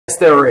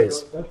there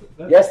is.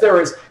 Yes, there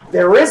is.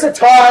 There is a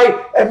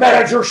tie, and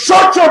manager,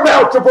 shut your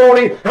mouth,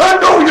 Jabroni,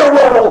 and know your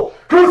role,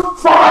 because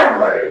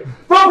finally,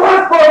 the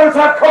Red Brothers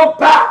have come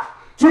back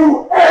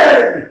to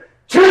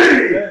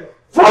NT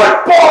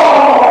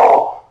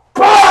Football!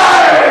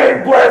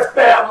 Bang, Bless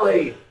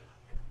family!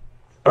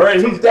 All right,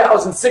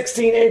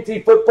 2016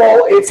 NT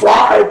Football, it's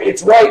live,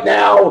 it's right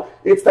now,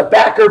 it's the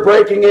backer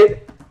breaking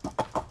it.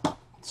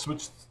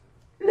 Switch.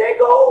 Let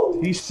go!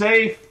 He's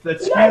safe,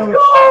 that's huge. Let's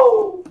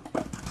go!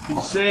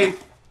 He's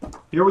safe.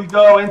 Here we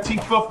go,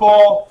 NT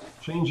Football.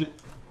 Change it.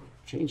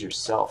 Change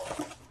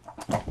yourself.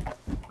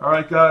 All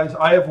right, guys,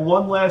 I have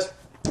one last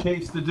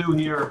case to do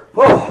here.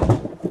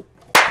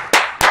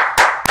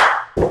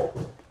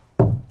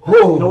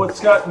 You know what,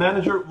 Scott,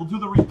 manager? We'll do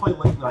the replay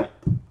late night.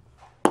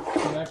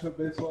 Immaculate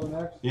Baseball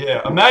next?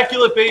 Yeah,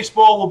 Immaculate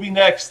Baseball will be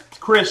next.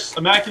 Chris,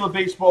 Immaculate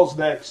Baseball's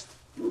next.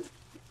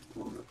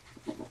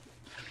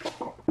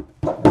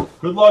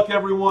 Good luck,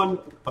 everyone.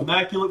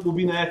 Immaculate will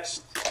be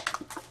next.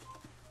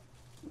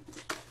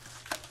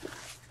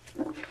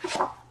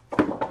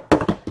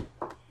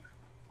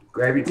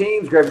 Grab your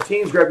teams, grab your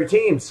teams, grab your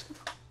teams.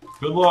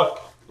 Good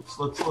luck.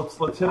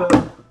 Let's hit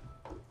a.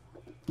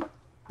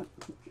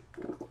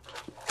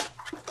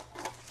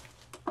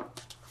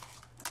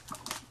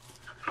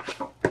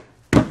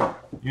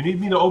 You need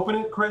me to open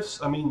it,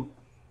 Chris? I mean,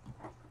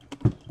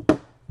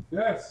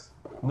 Yes.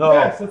 no.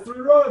 Yes, the 3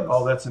 runs.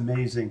 Oh, that's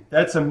amazing.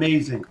 That's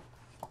amazing.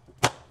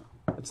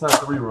 It's not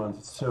 3 runs,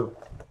 it's 2.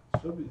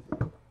 Should be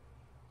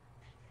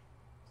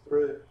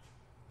 3.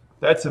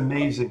 That's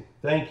amazing.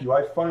 Thank you.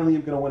 I finally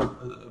am going to win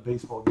a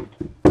baseball game.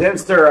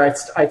 Dempster,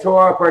 I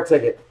tore up our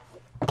ticket.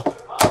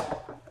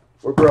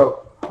 We're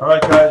broke. All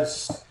right,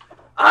 guys.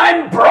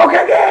 I'm broke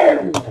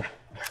again!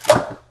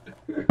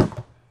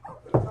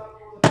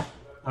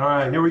 All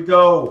right, here we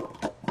go.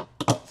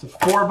 It's a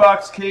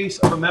 4-box case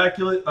of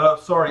Immaculate.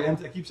 Sorry, I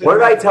keep saying. What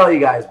did I tell you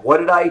guys? What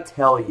did I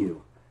tell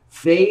you?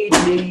 Fade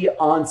me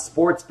on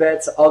sports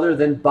bets other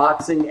than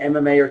boxing,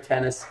 MMA, or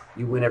tennis.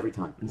 You win every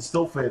time. And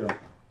still fade them.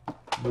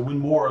 You'll win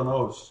more on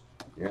those.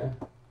 Yeah.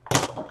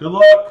 Good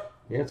luck.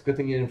 Yeah, it's a good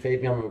thing you didn't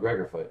fade me on the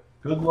McGregor fight.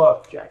 Good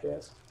luck.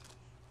 Jackass.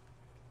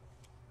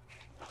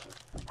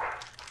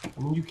 I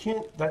mean, you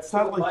can't. That's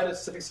not like.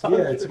 Minus 600.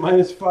 Yeah, it's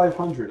minus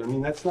 500. I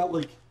mean, that's not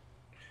like.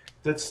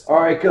 That's. All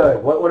right,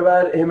 good. What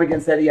about him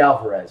against Eddie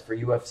Alvarez for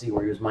UFC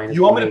where he was minus?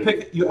 You want me to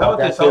 180? pick? How about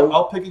that this? too?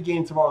 I'll pick a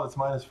game tomorrow that's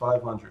minus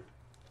 500,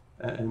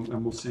 and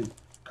we'll see.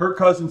 Kirk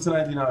Cousins to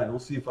 99. We'll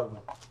see if I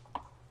win.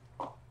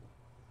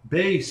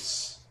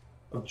 Base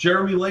of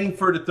Jeremy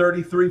Langford at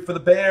 33 for the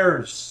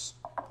Bears.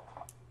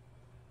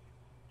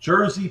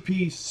 Jersey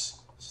piece.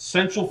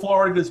 Central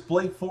Florida's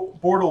Blake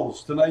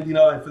Bortles to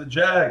 99 for the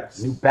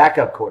Jags. New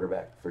backup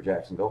quarterback for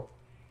Jacksonville.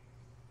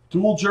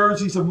 Dual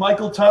jerseys of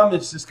Michael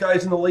Thomas. This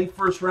guy's in the late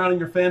first round in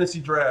your fantasy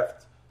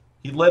draft.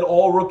 He led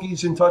all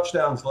rookies in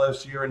touchdowns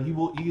last year, and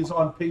he is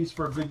on pace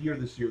for a good year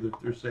this year,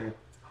 they're saying.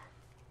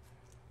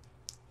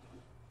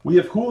 We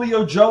have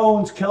Julio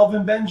Jones,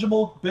 Kelvin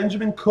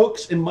Benjamin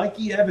Cooks, and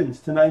Mikey Evans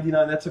to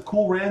 99. That's a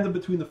cool random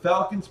between the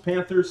Falcons,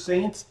 Panthers,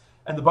 Saints,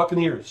 and the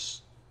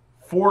Buccaneers.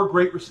 4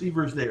 great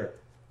receivers there.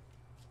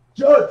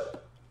 Judge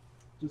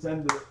just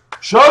ended it.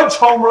 Judge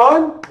home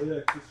run? Yeah,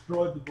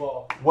 destroyed the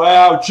ball.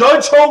 Wow,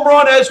 Judge home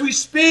run as we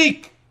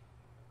speak.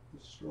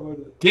 Destroyed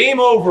it.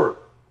 Game over.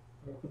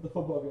 Put the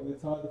football game. They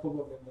tied the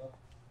football game now.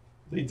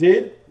 They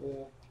did?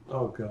 Yeah.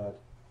 Oh God.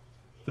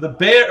 For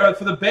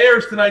the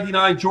Bears to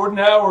 99, Jordan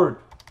Howard.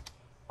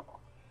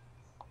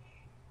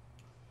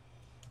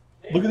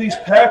 Look at these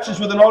patches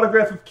with an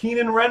autograph of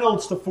Keenan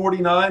Reynolds to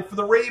 49 for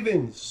the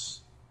Ravens.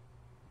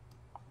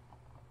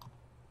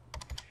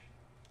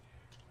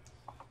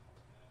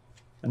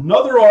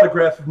 Another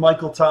autograph of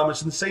Michael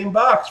Thomas in the same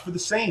box for the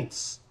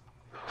Saints.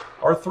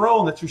 Our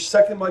throne, that's your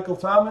second Michael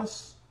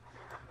Thomas.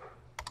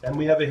 And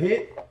we have a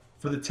hit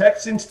for the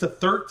Texans to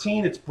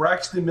 13. It's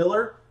Braxton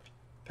Miller,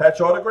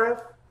 patch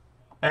autograph.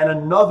 And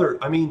another,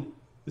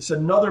 this is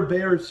another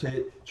Bears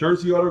hit.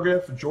 Jersey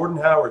autograph for Jordan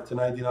Howard to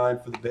 99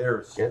 for the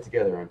Bears. Get it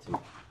together, on team.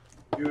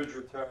 Huge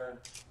return.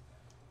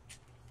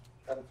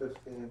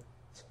 10-15.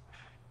 It's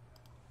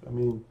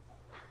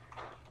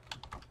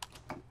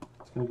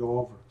going to go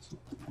over.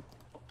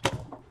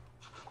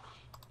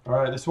 All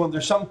right, this one,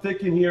 there's something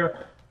thick in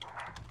here.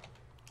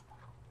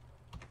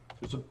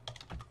 There's a,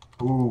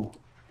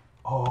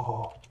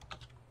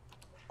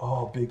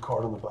 big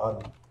card on the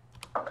bottom.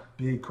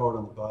 Big card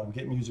on the bottom.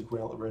 Get music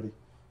ready.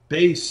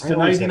 Base to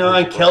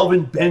 99,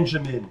 Kelvin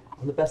Benjamin.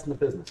 I'm the best in the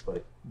business,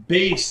 buddy.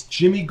 Base,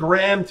 Jimmy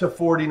Graham to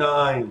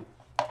 49.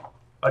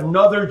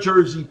 Another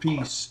jersey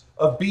piece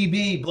of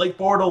BB, Blake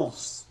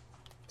Bortles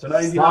to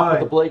 99. Stop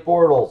with the Blake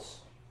Bortles.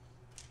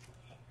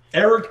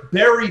 Eric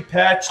Berry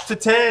patch to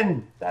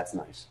 10. That's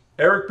nice.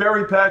 Eric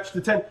Berry patch to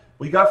 10.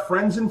 We got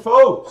friends and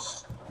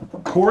foes.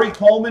 Corey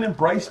Coleman and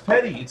Bryce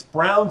Petty. It's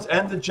Browns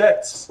and the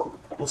Jets.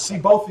 We'll see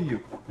both of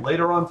you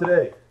later on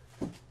today.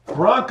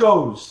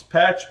 Broncos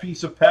patch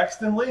piece of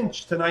Paxton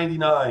Lynch to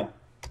 99.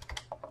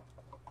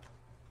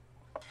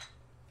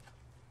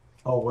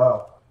 Oh,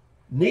 wow.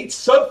 Nate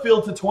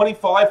Sudfeld to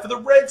 25 for the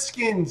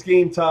Redskins.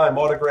 Game time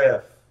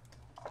autograph.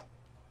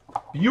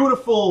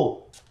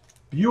 Beautiful,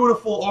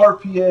 beautiful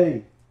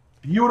RPA.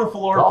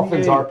 Beautiful RPA.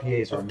 Dolphins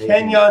RPAs are amazing.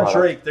 Kenyon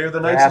Drake. They're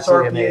the nicest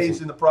RPAs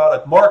amazing. in the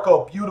product.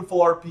 Marco, beautiful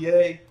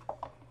RPA.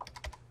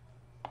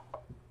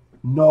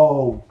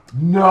 No.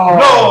 No.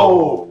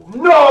 No.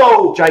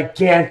 No.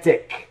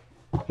 Gigantic.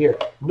 Here.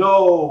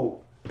 No.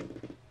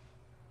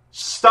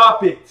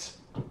 Stop it.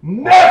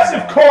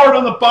 Massive card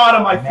on the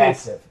bottom, I think.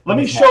 Massive. Let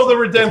me It's show the massive.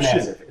 redemption.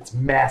 It's massive. It's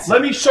massive.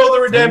 Let me show the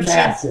redemption.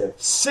 Massive.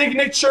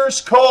 Signatures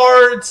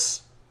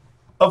cards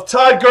of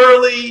Todd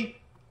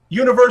Gurley,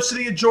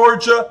 University of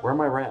Georgia. Where are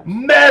my Rams?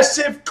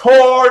 Massive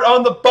card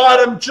on the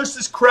bottom just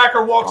as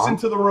Cracker walks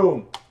into the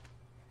room.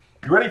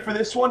 You ready for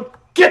this one?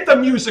 Get the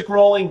music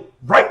rolling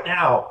right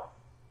now.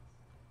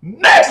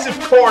 Massive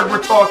card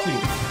we're talking.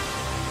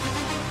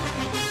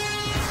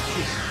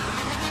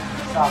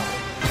 Stop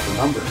it.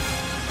 Remember.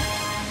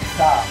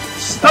 Stop.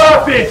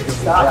 Stop it.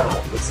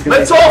 Stop.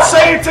 Let's all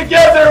say it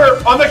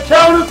together on the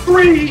count of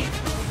 3.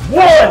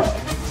 1,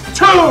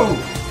 2,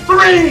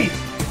 3.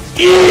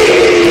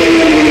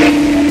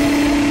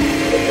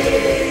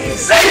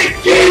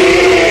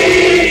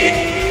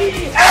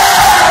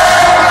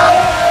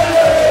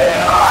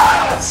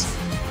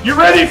 You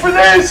ready for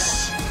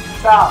this?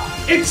 Stop.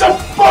 It's a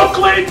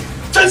booklet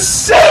to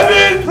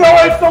 7. Throw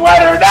it the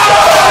letter. No!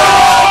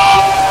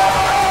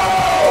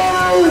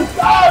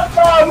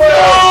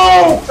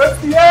 No! That's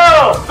the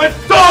L. The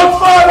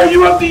Dogfather,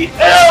 you have the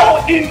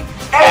L in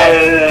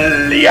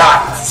Elliott.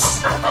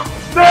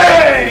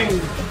 Dang!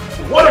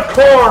 What a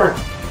card!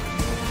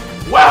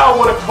 Wow,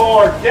 what a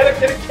card! Get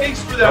a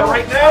case for that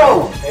right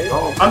now.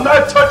 I'm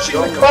not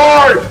touching the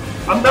card.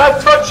 I'm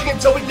not touching it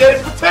until we get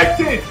it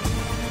protected.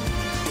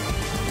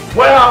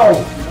 Wow!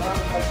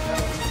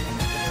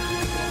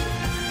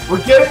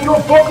 We're getting you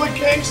a booklet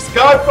case,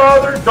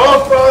 Godfather,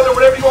 Dogfather,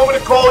 whatever you want me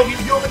to call you.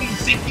 You have an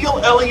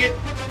Ezekiel Elliott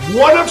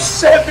 1 of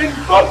 7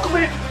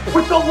 booklet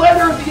with the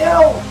letter of the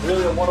L.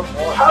 Really a 1 of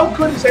 1. How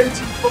good is NT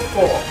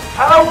football?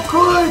 How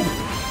good?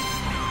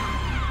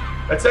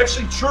 That's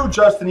actually true,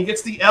 Justin. He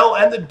gets the L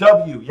and the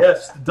W.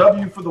 Yes, the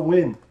W for the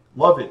win.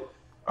 Love it.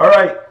 All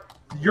right.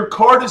 Your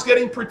card is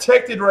getting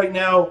protected right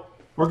now.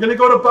 We're going to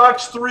go to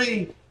box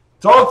 3.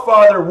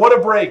 Dogfather, what a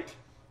break.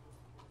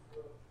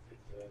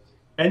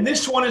 And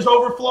this one is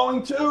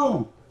overflowing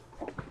too.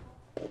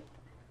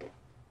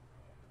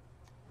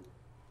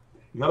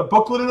 We got a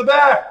booklet in the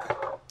back.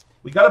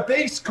 We got a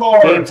base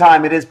card. Game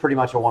time, it is pretty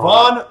much a 1-on-1.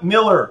 Von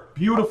Miller,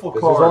 beautiful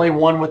card. There's only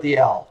one with the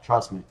L,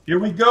 trust me. Here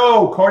we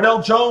go.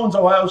 Cardell Jones,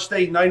 Ohio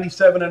State,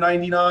 97 and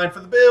 99 for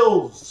the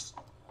Bills.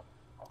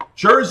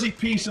 Jersey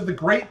piece of the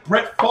great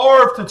Brett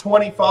Favre to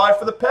 25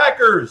 for the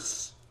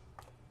Packers.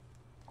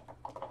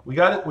 We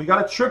got it. We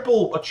got a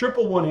triple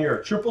one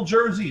here. Triple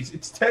jerseys.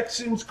 It's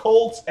Texans,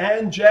 Colts,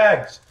 and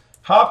Jags.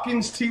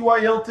 Hopkins,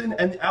 T.Y. Hilton,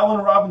 and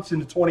Allen Robinson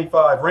to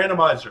 25.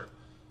 Randomizer.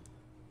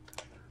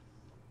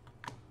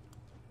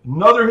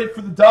 Another hit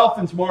for the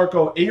Dolphins,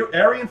 Marco.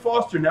 Arian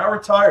Foster, now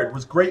retired,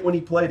 was great when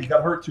he played. He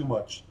got hurt too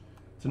much.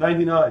 To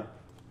 99.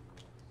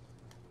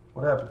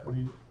 What happened? What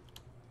do you?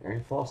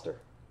 Arian Foster.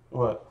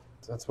 What?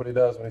 That's what he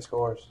does when he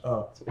scores.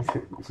 Oh.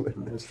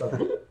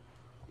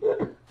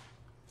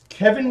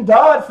 Kevin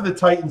Dodd for the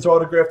Titans,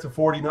 autograph to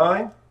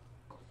 49.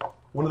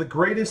 One of the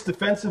greatest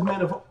defensive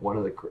men of... One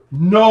of the...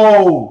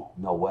 No!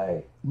 No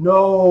way. No!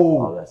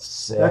 Oh, that's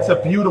sick. That's a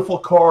beautiful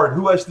card.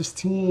 Who has this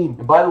team?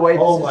 And by the way,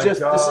 Oh this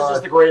is my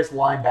just the greatest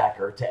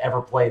linebacker to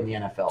ever play in the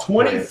NFL.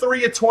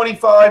 23 of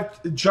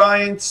 25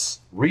 Giants.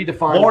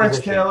 Redefined Lawrence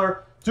position.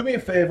 Taylor. Do me a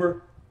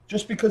favor.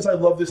 Just because I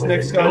love this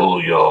next guy.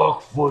 New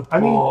York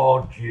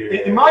football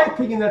In my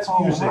opinion, that's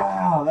music.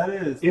 Wow, that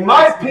is. In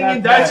my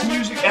opinion, that's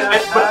music.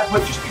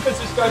 But just because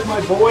this guy's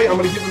my boy, I'm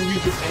going to give him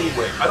music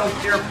anyway. I don't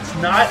care if it's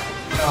not.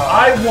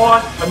 I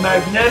want a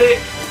magnetic.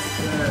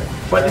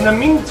 But in the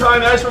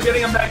meantime, as we're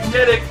getting a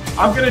magnetic,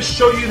 I'm going to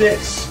show you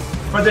this.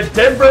 For the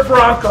Denver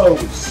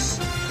Broncos.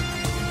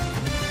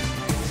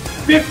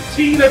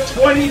 15 of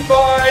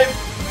 25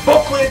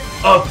 booklet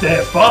of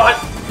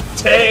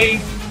Devontae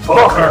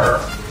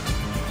Booker.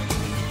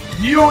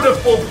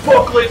 Beautiful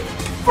booklet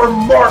for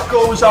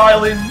Marco's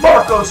Island,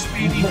 Marco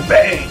Speedy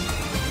Bang.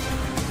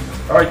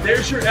 All right,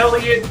 there's your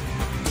Elliott.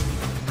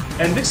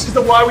 And this is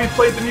the why we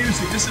played the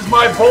music. This is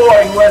my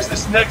boy who has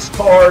this next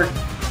card.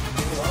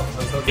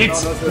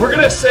 We're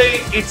gonna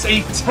say it's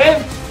a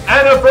 10th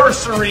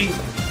anniversary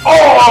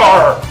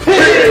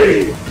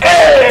RPA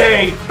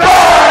Bang!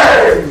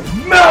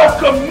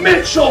 Malcolm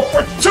Mitchell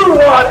for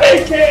 2-1,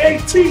 aka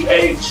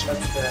TH.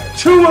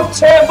 2 of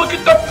 10. Look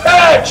at the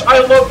patch. I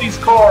love these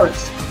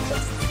cards.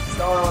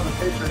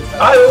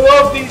 I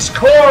love these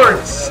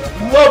cards.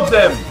 Love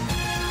them.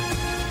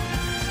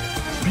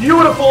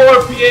 Beautiful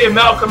RPA of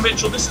Malcolm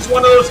Mitchell. This is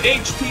one of those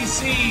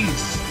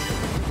HTCs.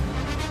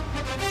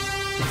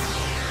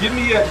 Give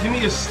me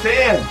a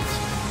stand,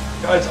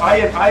 guys.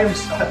 I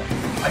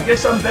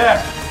guess I'm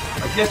back.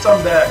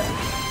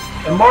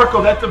 And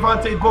Marco, that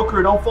Devontae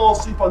Booker. Don't fall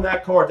asleep on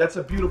that card. That's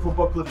a beautiful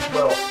booklet as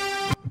well.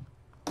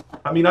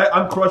 I mean,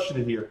 I'm crushing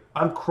it here.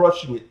 I'm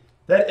crushing it.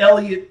 That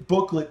Elliott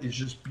booklet is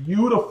just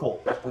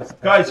beautiful.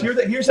 Guys,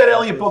 here's that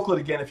Elliott booklet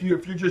again. If you're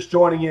just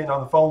joining in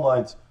on the phone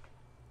lines.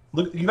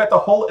 Look, you got the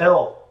whole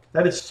L.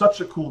 That is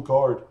such a cool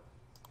card.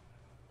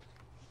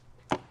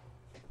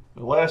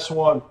 The last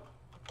one.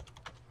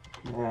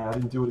 Yeah, I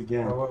didn't do it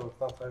again.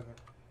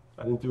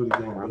 I didn't do it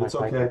again, but it's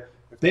okay.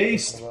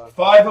 Based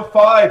 5 of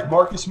 5,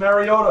 Marcus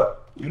Mariota,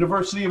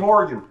 University of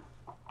Oregon.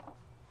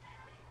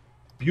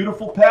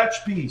 Beautiful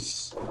patch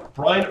piece.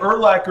 Brian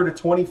Urlacher to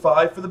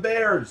 25 for the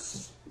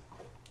Bears.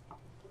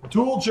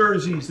 Dual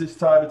jerseys this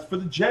time. It's for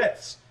the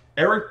Jets.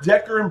 Eric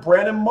Decker and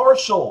Brandon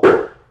Marshall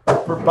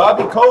for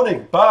Bobby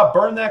Koenig. Bob,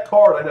 burn that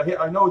card.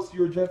 I know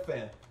you're a Jet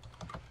fan.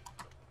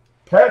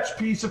 Patch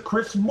piece of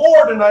Chris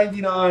Moore to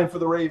 99 for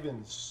the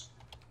Ravens.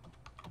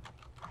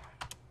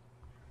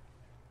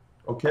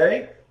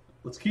 Okay,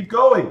 let's keep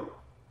going.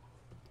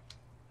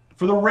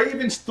 For the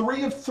Ravens,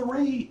 3 of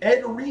 3,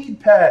 Ed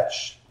Reed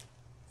patch.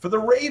 For the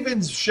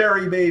Ravens,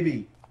 Sherry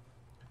baby.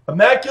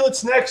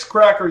 Immaculate's next,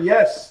 Cracker,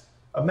 yes.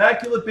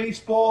 Immaculate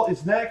Baseball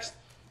is next.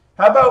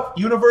 How about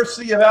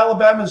University of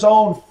Alabama's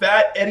own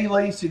Fat Eddie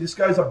Lacy? This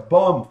guy's a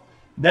bum.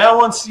 Now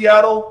on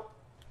Seattle,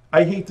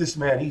 I hate this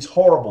man. He's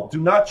horrible. Do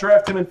not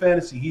draft him in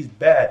fantasy. He's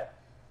bad.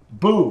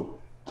 Boo.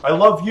 I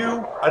love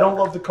you. I don't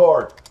love the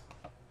card.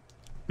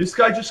 This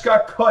guy just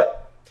got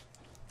cut.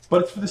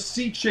 But it's for the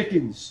Sea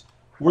Chickens.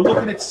 We're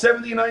looking at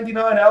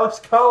 70-99 Alex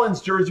Collins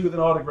jersey with an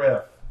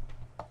autograph.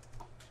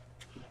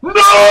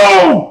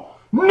 No!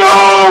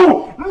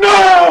 No!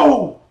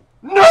 No!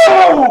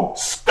 No!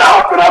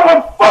 Stop it! I'm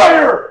on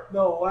fire!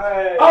 No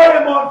way. I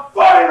am on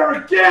fire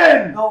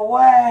again! No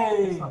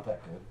way. It's not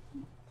that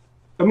good.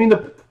 I mean,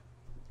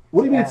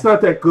 what do you mean it's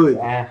not that good?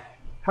 Nah,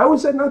 How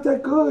is that not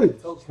that good?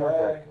 It's it's not that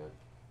okay. good.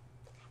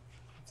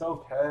 It's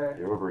okay.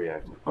 You're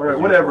overreacting. All right,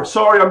 whatever.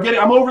 Sorry,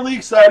 I'm overly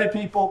excited,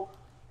 people.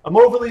 I'm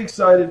overly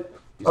excited.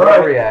 He's All right.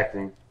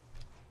 overreacting.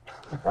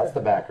 That's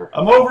the backer.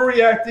 I'm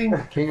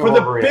overreacting King for of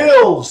the overreacting.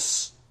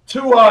 Bills.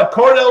 Too odd.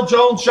 Cardell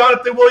Jones,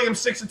 Jonathan Williams,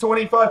 6 of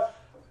 25.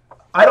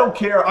 I don't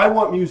care. I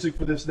want music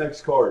for this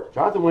next card.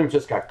 Jonathan Williams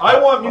just got cut, I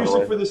want by the music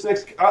way. for this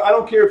next. I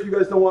don't care if you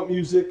guys don't want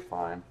music.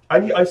 Fine. I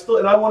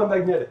want a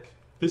magnetic.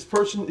 This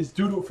person is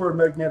due for a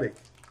magnetic.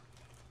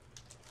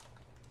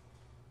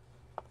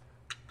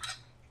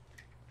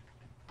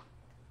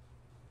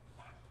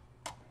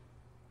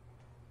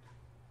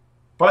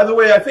 By the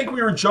way, I think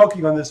we were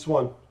joking on this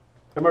one.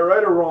 Am I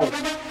right or wrong?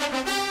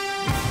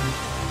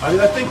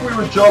 I think we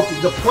were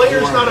joking. The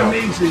player's not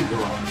amazing.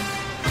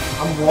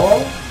 I'm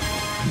wrong?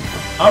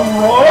 I'm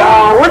wrong?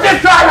 No, we're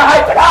just trying to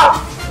hype it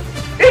up.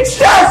 It's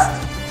just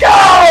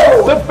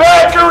go. The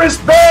backer is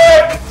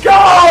back!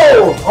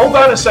 Go! Hold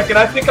on a second.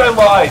 I think I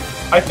lied.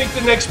 I think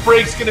the next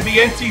break's going to be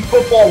NT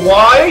Football.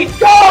 Why?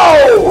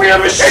 Go. We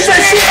have a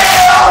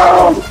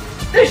shield.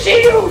 The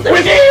shield.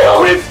 The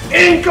shield. with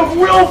ink of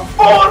Will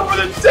Fuller for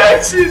the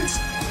Texans.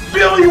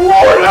 Billy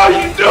Ward, how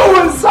you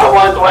doing?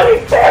 Someone's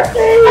winning 50.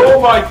 Oh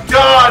my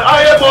God!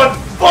 I am on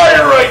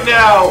fire right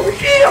now. The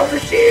shield. The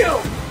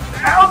shield. The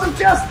hounds of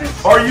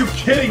justice. Are you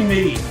kidding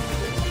me?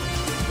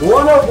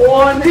 1 of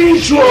 1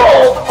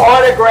 shield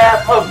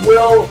autograph of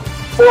Will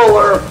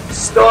Fuller,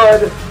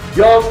 stud,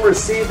 young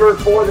receiver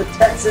for the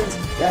Texans.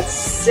 That's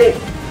sick.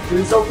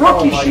 It's a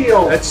rookie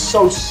shield. That's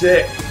so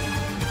sick.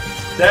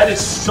 That is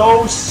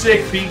so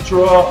sick, Beat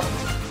Draw.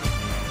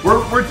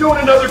 We're doing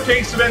another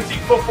case of NT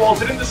Football.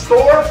 Is it in the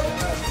store?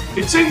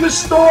 It's in the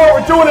store.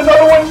 We're doing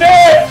another one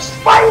next.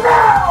 Right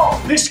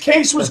now. This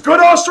case was good,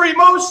 All Street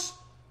Moose?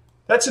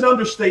 That's an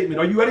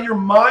understatement. Are you out of your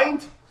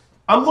mind?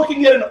 I'm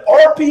looking at an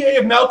RPA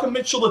of Malcolm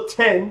Mitchell to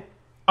 10.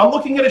 I'm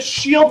looking at a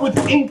shield with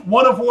ink,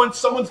 1 of 1.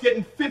 Someone's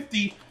getting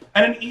 50.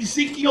 And an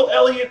Ezekiel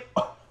Elliott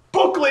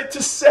booklet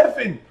to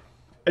 7.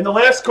 And the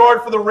last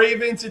card for the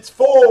Ravens, it's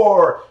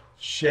for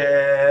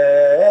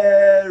Sherry.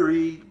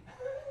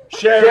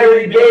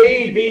 Sherry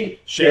baby.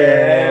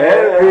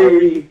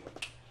 Sherry.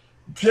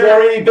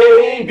 Sherry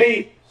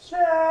baby.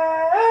 Sherry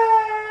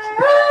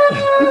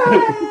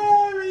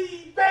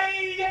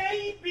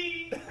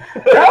baby.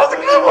 That was a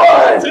good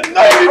one. It's a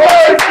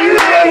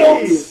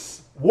 95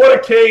 yields. What a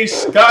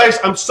case. Guys,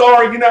 I'm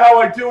sorry. You know how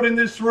I do it in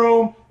this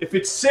room. If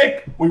it's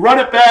sick, we run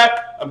it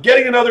back. I'm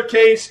getting another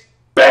case.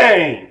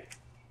 Bang.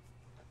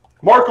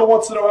 Marco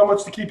wants to know how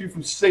much to keep you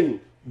from singing.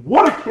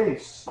 What a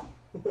case.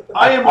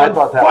 I am on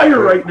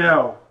fire right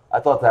now. I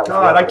thought that was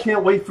God, lovely. I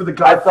can't wait for the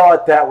guy. I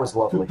thought that was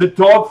lovely. The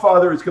dog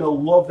father is going to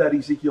love that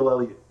Ezekiel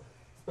Elliott.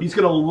 He's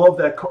going to love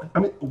that. I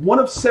mean, 1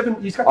 of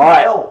 7. He's got the All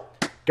right. L.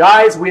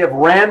 Guys, we have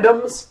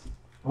randoms,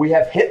 we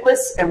have hitless,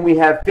 and we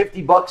have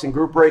 $50 in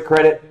group break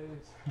credit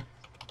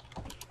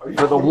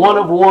for the 1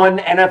 of 1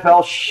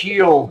 NFL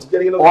Shield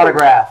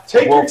autograph.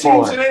 Take Will your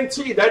teams Fuller. in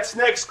NT. That's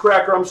next,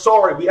 Cracker. I'm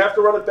sorry. We have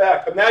to run it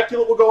back.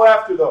 Immaculate will go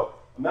after, though.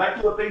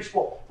 Immaculate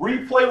Baseball.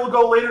 Replay will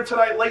go later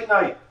tonight, late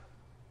night.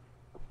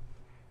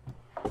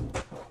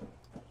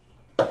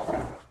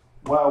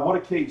 Wow, what a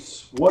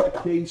case. What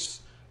a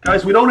case.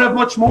 Guys, we don't have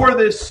much more of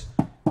this.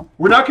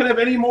 We're not going to have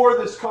any more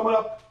of this coming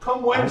up.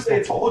 Come Wednesday,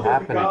 it's all going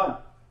to be gone.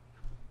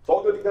 It's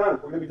all going to be gone.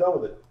 We're going to be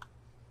done with it.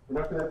 We're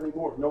not going to have any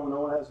more. No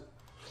one has it.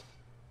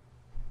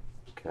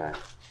 Okay.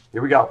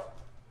 Here we go.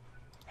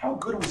 How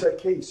good was that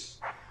case?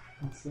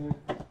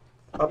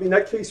 I mean,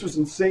 that case was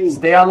insane.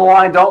 Stay on the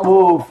line. Don't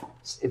move.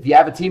 If you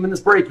have a team in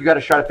this break, you got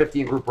a shot at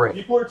 50 in group break.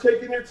 People are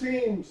taking their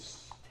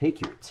teams.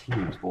 Take your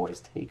teams,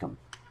 boys. Take them.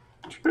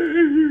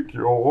 Take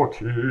your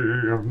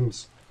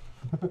teams.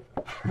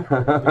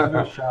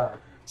 No shot.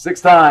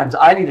 6 times.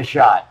 I need a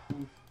shot.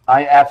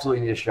 I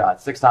absolutely need a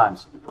shot. 6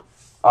 times.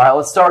 All right,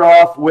 let's start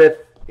off with...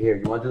 Here,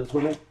 you want to do this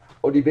with me?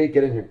 ODB,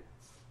 get in here.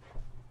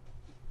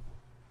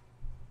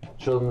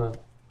 Show them the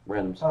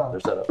randoms. Oh. They're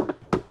set up.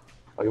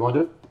 Oh, you want to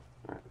do it?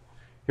 All right.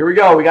 Here we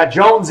go. We got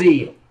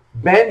Jonesy,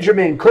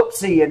 Benjamin,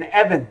 Coopsey, and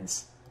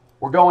Evans.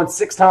 We're going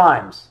 6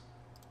 times.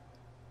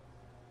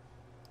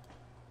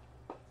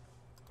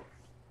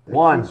 That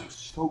 1, case was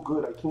so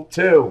good. I can't.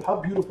 2, How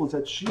beautiful is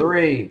that sheet?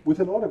 3, With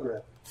an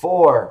autograph.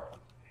 4,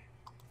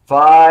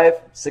 5,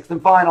 6th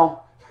and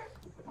final.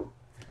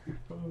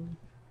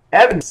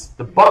 Evans,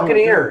 the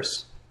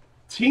Buccaneers.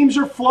 Teams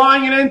are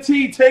flying in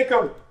NT. Take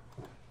them.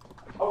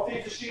 I'll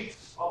take the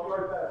sheets. I'll be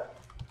right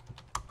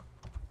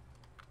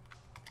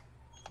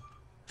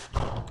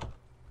back.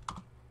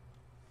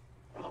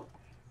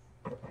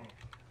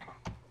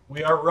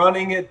 We are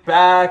running it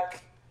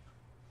back.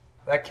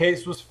 That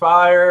case was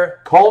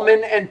fire.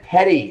 Coleman and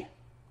Petty.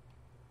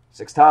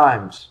 6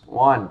 times.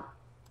 1,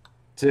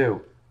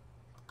 2,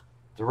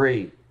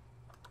 3,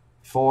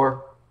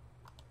 4,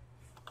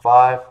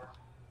 5,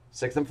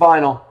 6th and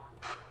final.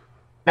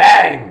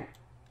 Bang!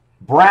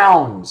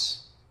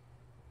 Browns.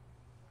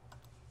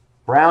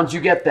 Browns,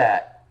 you get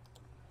that.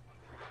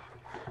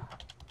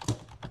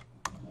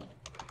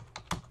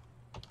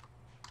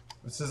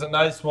 This is a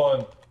nice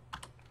one.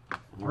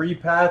 3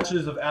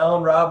 patches of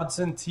Allen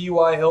Robinson,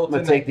 T.Y. I'm Hilton,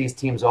 going to take these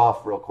teams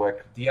off real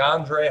quick.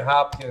 DeAndre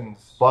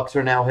Hopkins. Bucks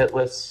are now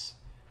hitless.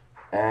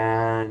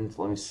 And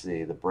let me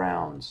see. The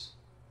Browns.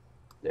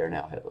 They're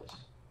now hitless.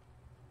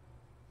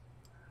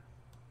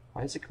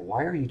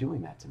 Why are you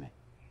doing that to me?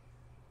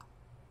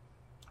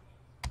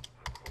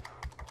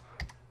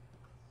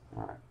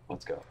 All right,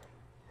 let's go.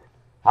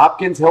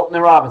 Hopkins, Hilton,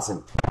 and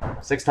Robinson.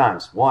 6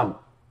 times. 1,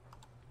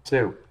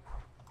 2,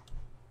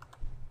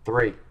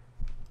 3,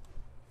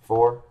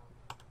 4,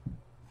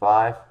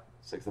 5,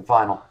 6th and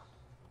final.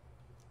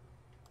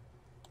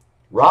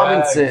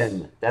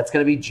 Robinson. Jags. That's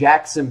going to be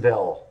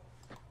Jacksonville.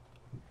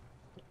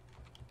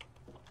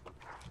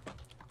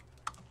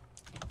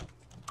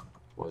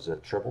 Was it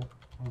a triple?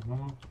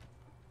 Mm-hmm.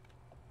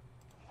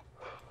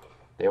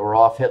 They were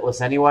off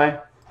hitless anyway.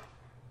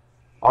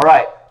 All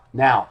right,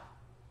 now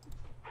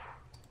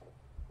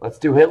let's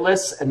do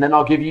hitless, and then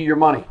I'll give you your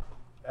money.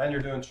 And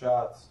you're doing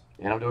shots.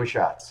 And I'm doing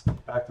shots.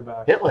 Back to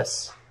back.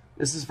 Hitless.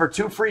 This is for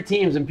 2 free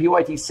teams in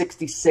PYT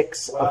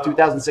 66 Wow. of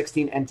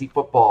 2016 NT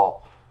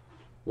football.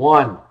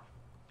 1,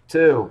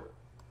 2,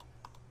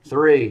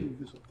 3,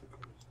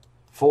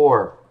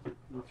 4,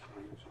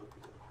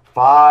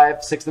 5,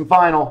 6th and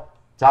final.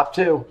 Top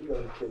 2. You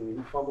gotta be kidding me.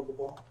 You fumbled the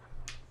ball.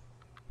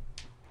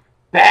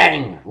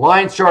 Bang!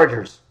 Lions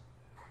Chargers.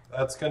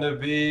 That's going to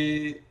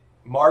be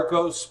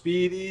Marco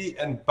Speedy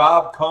and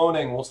Bob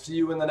Koning. We'll see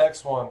you in the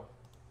next one.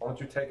 Why don't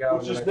you take out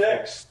Which the is one?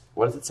 next?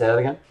 What does it say that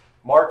again?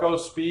 Marco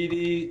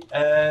Speedy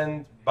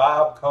and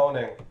Bob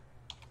Koning.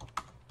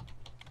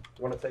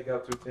 You want to take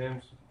out 2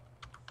 teams?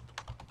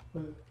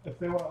 If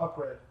they want to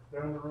upgrade,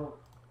 they're in the room.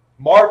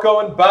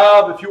 Marco and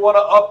Bob, if you want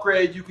to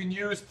upgrade, you can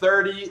use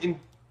 30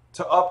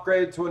 to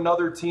upgrade to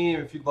another team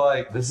if you'd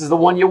like. This is the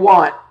one you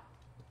want.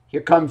 Here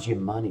comes your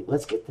money.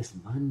 Let's get this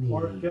money.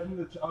 Or give them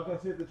the. I'm gonna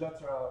see if the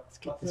Jets are out. Let's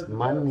get this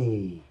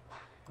money.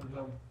 Jets.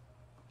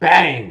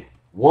 Bang!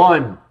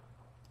 1,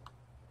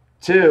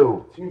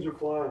 2, Teams are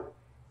flying.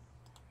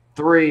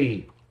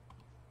 3,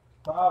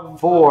 Bob,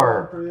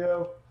 4. for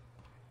you.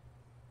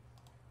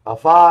 A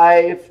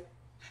 5.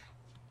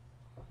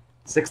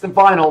 6th and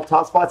final.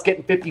 Top spot's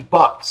getting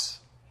 $50.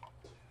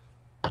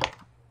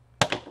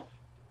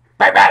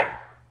 Bang, bang!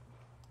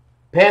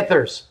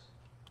 Panthers.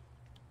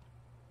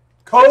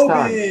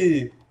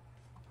 Kobe!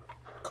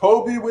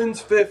 Kobe wins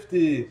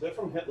 50. Is that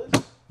from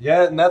Hitless?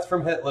 Yeah, and that's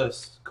from Hit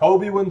List.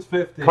 Kobe wins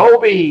 50.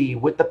 Kobe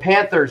with the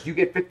Panthers. You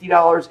get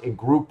 $50 in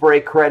group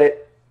break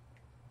credit.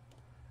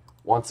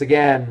 Once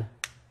again,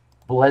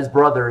 Blez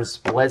brothers,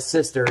 Blez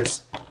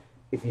sisters,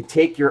 if you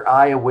take your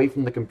eye away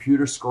from the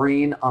computer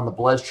screen on the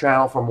Blez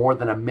channel for more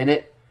than a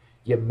minute,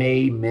 you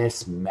may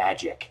miss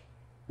magic.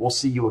 We'll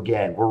see you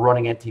again. We're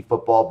running NT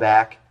football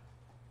back.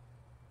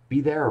 Be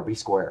there or be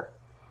square.